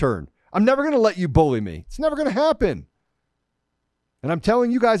wait my turn. I'm never going to let you bully me. It's never going to happen. And I'm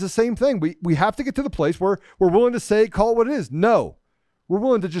telling you guys the same thing. We have to get to the place where we're willing to call it what it is. No. We're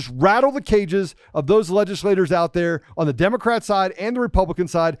willing to just rattle the cages of those legislators out there on the Democrat side and the Republican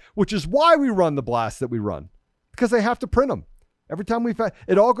side, which is why we run the blasts that we run, because they have to print them. Every time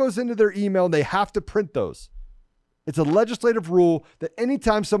it all goes into their email and they have to print those. It's a legislative rule that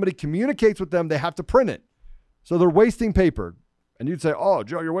anytime somebody communicates with them, they have to print it. So they're wasting paper. And you'd say, oh,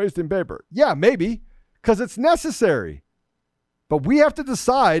 Joe, you're wasting paper. Yeah, maybe, because it's necessary. But we have to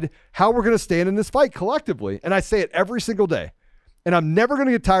decide how we're going to stand in this fight collectively. And I say it every single day. And I'm never going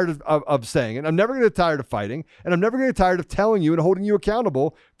to get tired of saying it. I'm never going to get tired of fighting. And I'm never going to get tired of telling you and holding you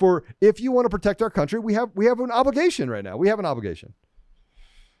accountable for if you want to protect our country, we have an obligation right now. We have an obligation.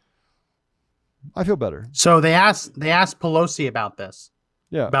 I feel better. So they asked Pelosi about this.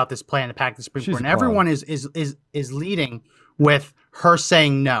 Yeah. About this plan to pack the Supreme Court. And everyone is leading with her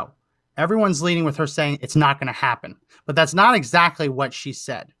saying no. Everyone's leading with her saying it's not going to happen. But that's not exactly what she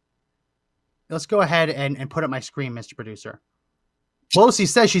said. Let's go ahead and put up my screen, Mr. Producer. Pelosi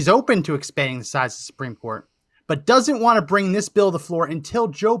says she's open to expanding the size of the Supreme Court, but doesn't want to bring this bill to the floor until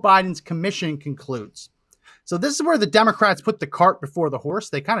Joe Biden's commission concludes. So this is where the Democrats put the cart before the horse.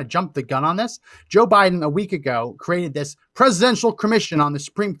 They kind of jumped the gun on this. Joe Biden, a week ago, created this presidential commission on the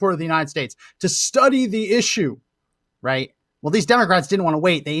Supreme Court of the United States to study the issue, right? Well, these Democrats didn't want to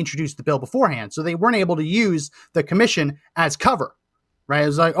wait. They introduced the bill beforehand, so they weren't able to use the commission as cover, right? It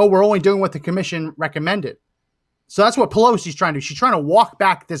was like, oh, we're only doing what the commission recommended. So that's what Pelosi's trying to do. She's trying to walk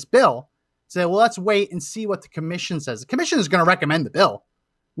back this bill, say, well, let's wait and see what the commission says. The commission is going to recommend the bill.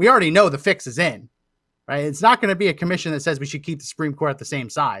 We already know the fix is in, right? It's not going to be a commission that says we should keep the Supreme Court at the same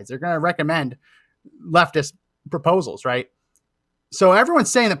size. They're going to recommend leftist proposals, right? So everyone's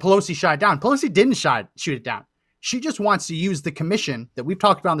saying that Pelosi shot it down. Pelosi didn't shoot it down. She just wants to use the commission that we've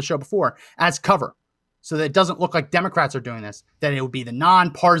talked about on the show before as cover so that it doesn't look like Democrats are doing this, that it would be the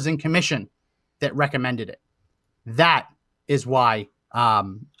nonpartisan commission that recommended it. That is why,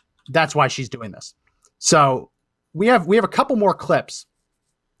 that's why she's doing this. So we have a couple more clips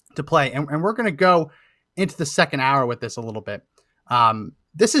to play, and we're going to go into the second hour with this a little bit.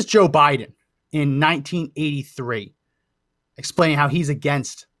 This is Joe Biden in 1983, explaining how he's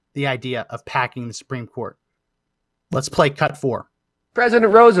against the idea of packing the Supreme Court. Let's play cut 4.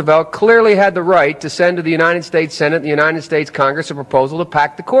 President Roosevelt clearly had the right to send to the United States Senate and the United States Congress a proposal to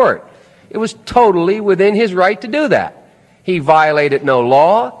pack the court. It was totally within his right to do that. He violated no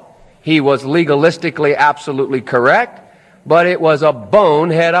law. He was legalistically absolutely correct, but it was a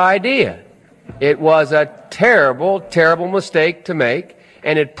bonehead idea. It was a terrible, terrible mistake to make,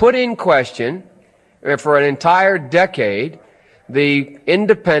 and it put in question, for an entire decade, the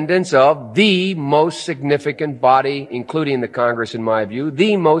independence of the most significant body, including the Congress, in my view,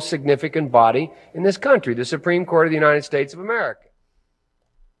 the most significant body in this country, the Supreme Court of the United States of America.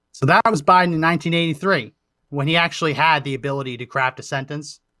 So that was Biden in 1983, when he actually had the ability to craft a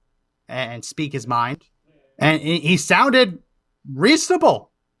sentence and speak his mind. And he sounded reasonable.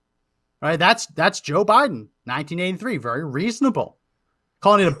 Right? That's Joe Biden, 1983, very reasonable.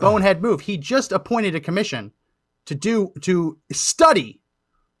 Calling it a bonehead move. He just appointed a commission to study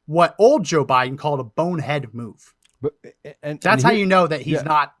what old Joe Biden called a bonehead move. And that's how you know that he's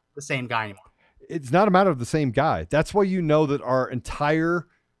not the same guy anymore. It's not a matter of the same guy. That's why you know that our entire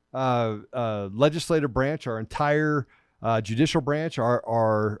legislative branch, our entire judicial branch,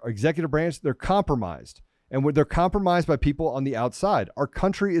 our executive branch, they're compromised. And they're compromised by people on the outside. Our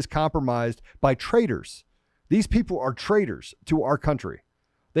country is compromised by traitors. These people are traitors to our country.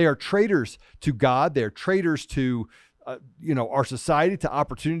 They are traitors to God. They're traitors to our society, to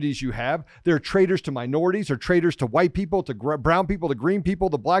opportunities you have. They're traitors to minorities. They're traitors to white people, to brown people, to green people,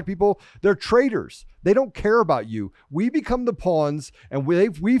 to black people. They're traitors. They don't care about you. We become the pawns, and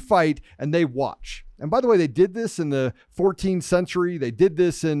we fight, and they watch. And by the way, they did this in the 14th century. They did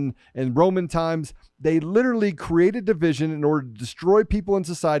this in Roman times. They literally created division in order to destroy people in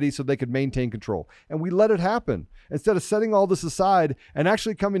society so they could maintain control. And we let it happen instead of setting all this aside and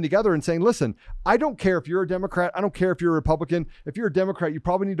actually coming together and saying, listen, I don't care if you're a Democrat. I don't care if you're a Republican. If you're a Democrat, you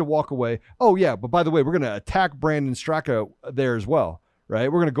probably need to walk away. Oh, yeah. But by the way, we're going to attack Brandon Straka there as well.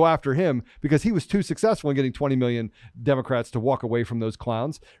 Right? We're going to go after him because he was too successful in getting 20 million Democrats to walk away from those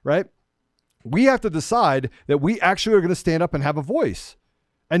clowns. Right? We have to decide that we actually are going to stand up and have a voice.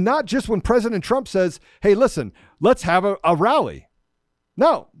 And not just when President Trump says, hey, listen, let's have a rally.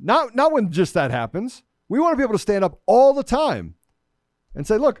 No, not when just that happens. We want to be able to stand up all the time and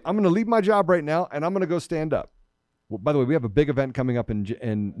say, look, I'm going to leave my job right now and I'm going to go stand up. Well, by the way, we have a big event coming up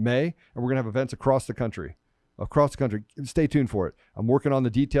in May, and we're going to have events across the country. Stay tuned for it. I'm working on the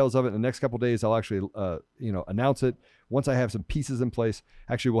details of it. In the next couple of days, I'll actually announce it. Once I have some pieces in place,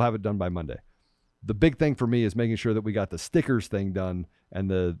 actually we'll have it done by Monday. The big thing for me is making sure that we got the stickers thing done and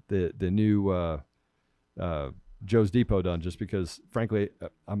the new Joe's Depot done, just because, frankly,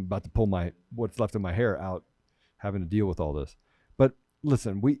 I'm about to pull what's left of my hair out having to deal with all this. But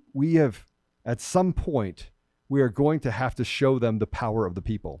listen, we have, at some point, we are going to have to show them the power of the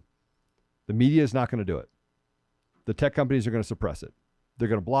people. The media is not going to do it. The tech companies are going to suppress it. They're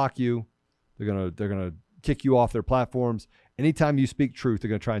going to block you. They're going to kick you off their platforms. Anytime you speak truth, they're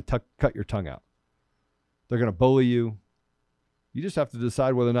going to try and cut your tongue out. They're going to bully you. You just have to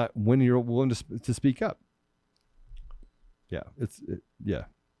decide whether or not when you're willing to speak up. Yeah.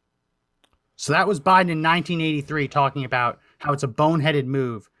 So that was Biden in 1983 talking about how it's a boneheaded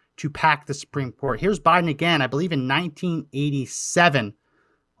move to pack the Supreme Court. Here's Biden again, I believe in 1987.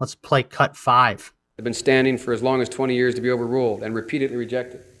 Let's play cut 5. Have been standing for as long as 20 years to be overruled and repeatedly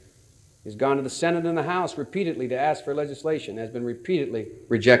rejected. He's gone to the Senate and the House repeatedly to ask for legislation, has been repeatedly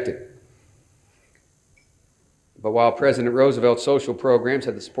rejected. But while President Roosevelt's social programs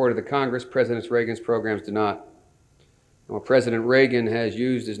had the support of the Congress, President Reagan's programs did not. And while President Reagan has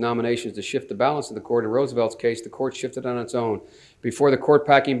used his nominations to shift the balance of the court, in Roosevelt's case, the court shifted on its own. Before the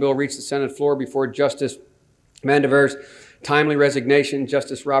court-packing bill reached the Senate floor, before Justice Mandever's timely resignation,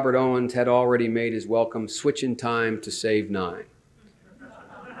 Justice Robert Owens had already made his welcome switch in time to save 9,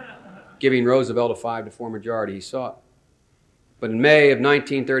 giving Roosevelt a 5-4 majority he sought. But in May of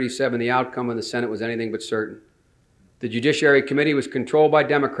 1937, the outcome of the Senate was anything but certain. The Judiciary Committee was controlled by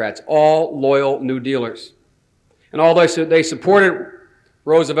Democrats, all loyal New Dealers. And although they supported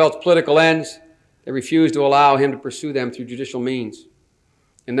Roosevelt's political ends, they refused to allow him to pursue them through judicial means.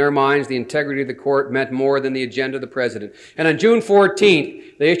 In their minds, the integrity of the court meant more than the agenda of the president. And on June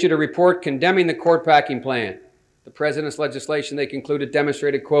 14th, they issued a report condemning the court-packing plan. The president's legislation, they concluded,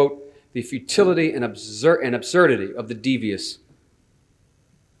 demonstrated, quote, the futility and absurdity of the devious.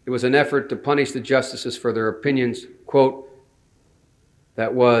 It was an effort to punish the justices for their opinions, quote,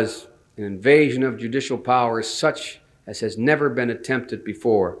 that was an invasion of judicial powers such as has never been attempted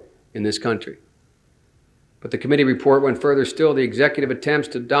before in this country. But the committee report went further still. The executive attempts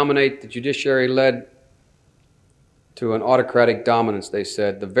to dominate the judiciary led to an autocratic dominance, they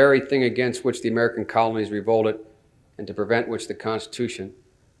said, the very thing against which the American colonies revolted and to prevent which the Constitution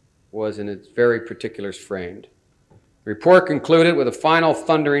was in its very particulars framed. The report concluded with a final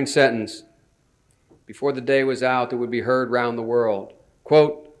thundering sentence. Before the day was out, it would be heard round the world.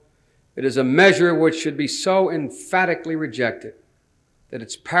 Quote, it is a measure which should be so emphatically rejected that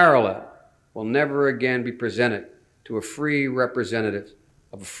its parallel will never again be presented to a free representative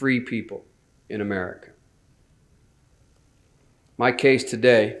of a free people in America. My case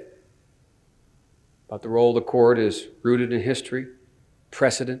today about the role of the court is rooted in history,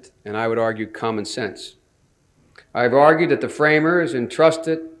 precedent, and I would argue common sense. I've argued that the framers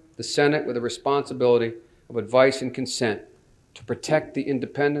entrusted the Senate with a responsibility of advice and consent to protect the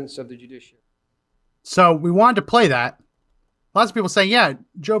independence of the judiciary. So we wanted to play that. Lots of people say, yeah,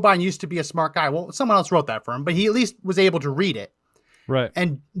 Joe Biden used to be a smart guy. Well, someone else wrote that for him, but he at least was able to read it. Right.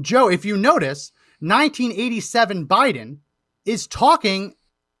 And Joe, if you notice, 1987 Biden is talking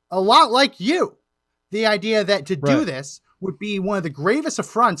a lot like you. The idea that to do this would be one of the gravest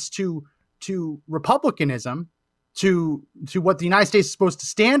affronts to republicanism, to what the United States is supposed to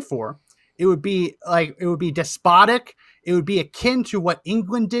stand for. It would be despotic. It would be akin to what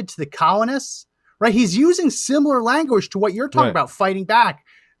England did to the colonists, right? He's using similar language to what you're talking about, fighting back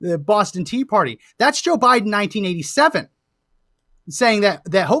the Boston Tea Party. That's Joe Biden, 1987, saying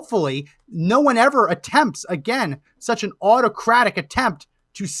that hopefully no one ever attempts again such an autocratic attempt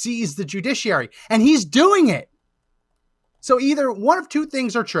to seize the judiciary, and he's doing it. So either one of two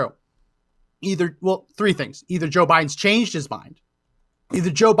things are true. Three things. Either Joe Biden's changed his mind, either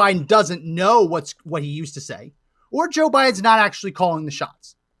Joe Biden doesn't know what he used to say, or Joe Biden's not actually calling the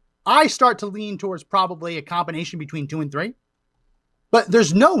shots. I start to lean towards probably a combination between 2 and 3. But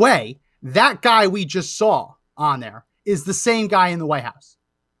there's no way that guy we just saw on there is the same guy in the White House.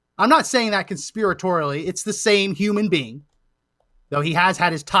 I'm not saying that conspiratorially. It's the same human being, though he has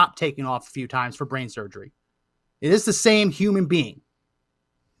had his top taken off a few times for brain surgery. It is the same human being.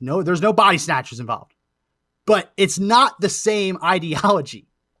 No, there's no body snatchers involved. But it's not the same ideology.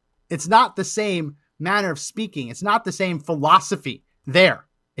 It's not the same manner of speaking. It's not the same philosophy there.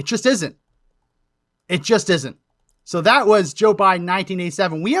 It just isn't. It just isn't. So that was Joe Biden,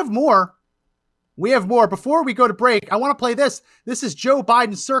 1987. We have more. Before we go to break, I want to play this. This is Joe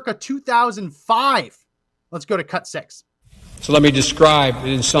Biden circa 2005. Let's go to cut 6. So let me describe it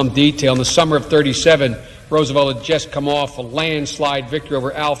in some detail. In the summer of 37, Roosevelt had just come off a landslide victory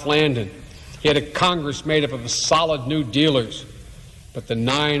over Alf Landon. He had a Congress made up of solid New Dealers, but the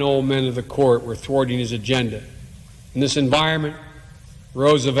 9 old men of the court were thwarting his agenda. In this environment,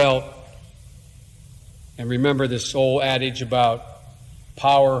 Roosevelt, and remember this old adage about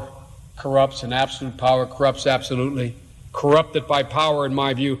power corrupts and absolute power corrupts absolutely, corrupted by power, in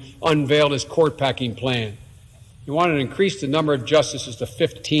my view, unveiled his court-packing plan. He wanted to increase the number of justices to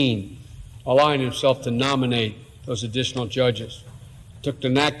 15, allowing himself to nominate those additional judges. It took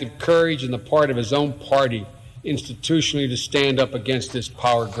an act of courage on the part of his own party institutionally to stand up against this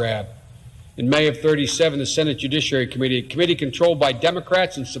power grab. In May of 37, the Senate Judiciary Committee, a committee controlled by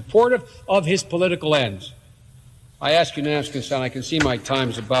Democrats and supportive of his political ends. I ask unanimous consent. I can see my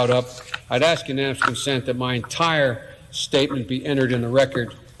time's about up. I'd ask unanimous consent that my entire statement be entered in the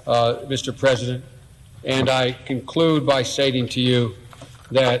record, Mr. President. And I conclude by stating to you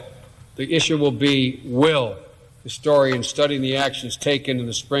that the issue will be, will historians studying the actions taken in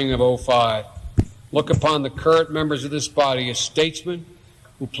the spring of '05 look upon the current members of this body as statesmen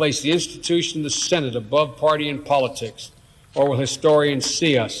who place the institution of the Senate above party and politics, or will historians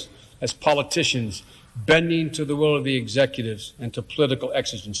see us as politicians bending to the will of the executives and to political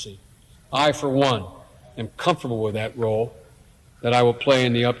exigency? I, for one, am comfortable with that role that I will play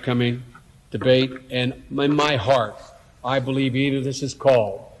in the upcoming debate, and in my heart, I believe either this is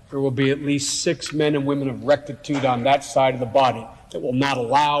called, there will be at least 6 men and women of rectitude on that side of the body that will not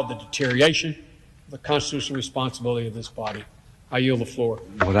allow the deterioration of the constitutional responsibility of this body. I yield the floor.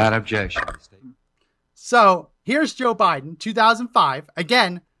 Without objection. So here's Joe Biden, 2005.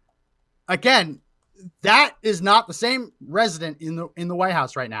 Again, that is not the same resident in the White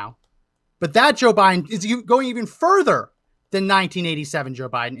House right now. But that Joe Biden is going even further than 1987 Joe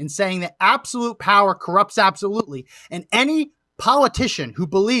Biden in saying that absolute power corrupts absolutely. And any politician who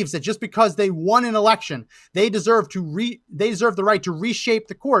believes that just because they won an election, they deserve the right to reshape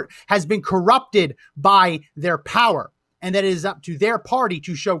the court has been corrupted by their power. And that it is up to their party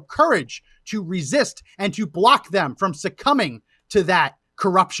to show courage, to resist, and to block them from succumbing to that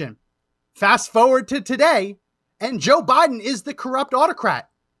corruption. Fast forward to today, and Joe Biden is the corrupt autocrat.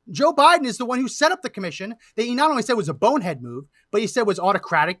 Joe Biden is the one who set up the commission that he not only said was a bonehead move, but he said was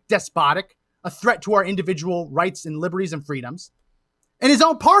autocratic, despotic, a threat to our individual rights and liberties and freedoms. And his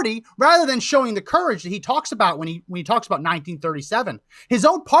own party, rather than showing the courage that he talks about when he talks about 1937, his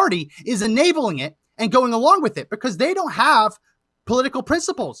own party is enabling it and going along with it because they don't have political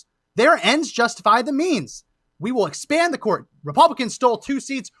principles. Their ends justify the means. We will expand the court. Republicans stole 2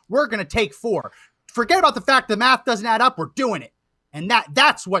 seats. We're going to take 4. Forget about the fact the math doesn't add up. We're doing it. And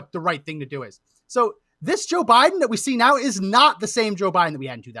that's what the right thing to do is. So this Joe Biden that we see now is not the same Joe Biden that we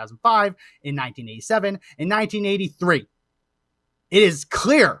had in 2005, in 1987, in 1983. It is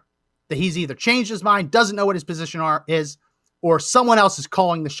clear that he's either changed his mind, doesn't know what his position is, or someone else is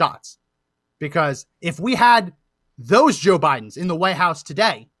calling the shots. Because if we had those Joe Bidens in the White House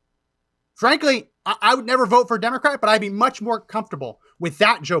today, frankly, I would never vote for a Democrat, but I'd be much more comfortable with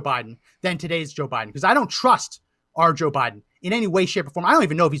that Joe Biden than today's Joe Biden, because I don't trust our Joe Biden in any way, shape, or form. I don't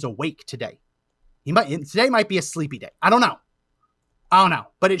even know if he's awake today. Today might be a sleepy day. I don't know.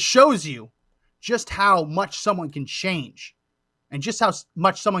 But it shows you just how much someone can change and just how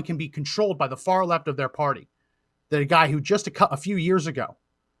much someone can be controlled by the far left of their party. That a guy who just a few years ago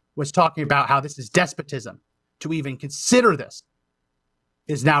was talking about how this is despotism to even consider this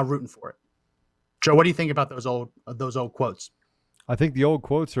is now rooting for it. Joe, what do you think about those old quotes? I think the old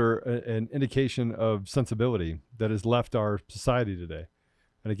quotes are an indication of sensibility that has left our society today.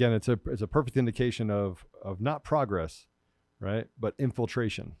 And again, it's a perfect indication of not progress, right, but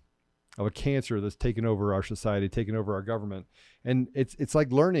infiltration of a cancer that's taken over our society, taken over our government. And it's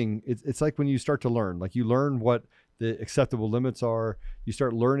like learning. It's like when you start to learn, like you learn what the acceptable limits are. You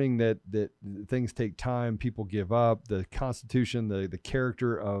start learning that things take time. People give up. The Constitution, the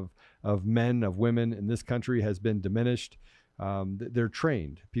character of men, of women in this country has been diminished. They're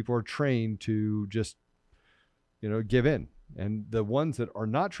trained. People are trained to just, give in. And the ones that are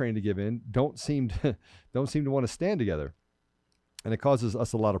not trained to give in don't seem to want to stand together. And it causes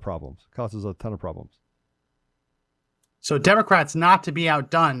us a lot of problems. It causes a ton of problems. So Democrats, not to be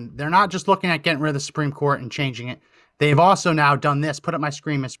outdone, they're not just looking at getting rid of the Supreme Court and changing it. They've also now done this. Put up my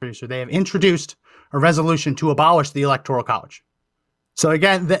screen, Mr. Producer. They have introduced a resolution to abolish the Electoral College. So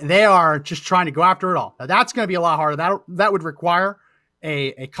again, they are just trying to go after it all. Now, that's going to be a lot harder. That would require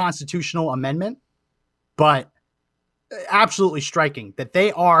a constitutional amendment, but absolutely striking that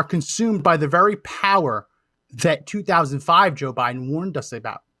they are consumed by the very power that 2005 Joe Biden warned us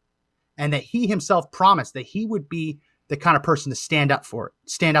about, and that he himself promised that he would be the kind of person to stand up for it,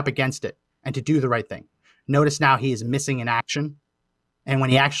 stand up against it, and to do the right thing. Notice now he is missing in action, and when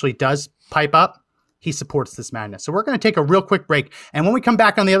he actually does pipe up, he supports this madness. So we're going to take a real quick break, and when we come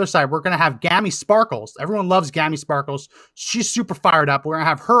back on the other side, we're going to have Gammy Sparkles. Everyone loves Gammy Sparkles. She's super fired up. We're going to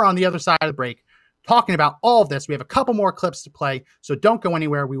have her on the other side of the break talking about all of this. We have a couple more clips to play, so don't go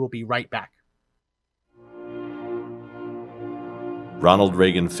anywhere. We will be right back. Ronald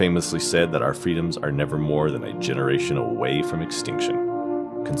Reagan famously said that our freedoms are never more than a generation away from extinction.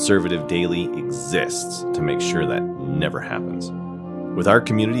 Conservative Daily exists to make sure that never happens. With our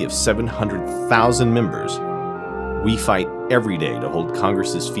community of 700,000 members, we fight every day to hold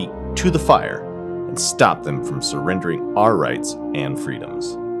Congress's feet to the fire and stop them from surrendering our rights and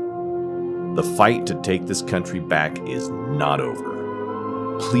freedoms. The fight to take this country back is not over.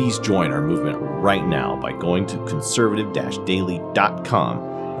 Please join our movement right now by going to conservative-daily.com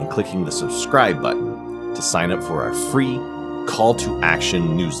and clicking the subscribe button to sign up for our free call to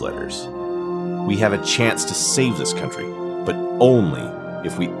action newsletters. We have a chance to save this country, but only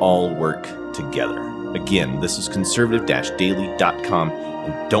if we all work together. Again, this is conservative-daily.com,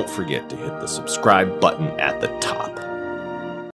 and don't forget to hit the subscribe button at the top.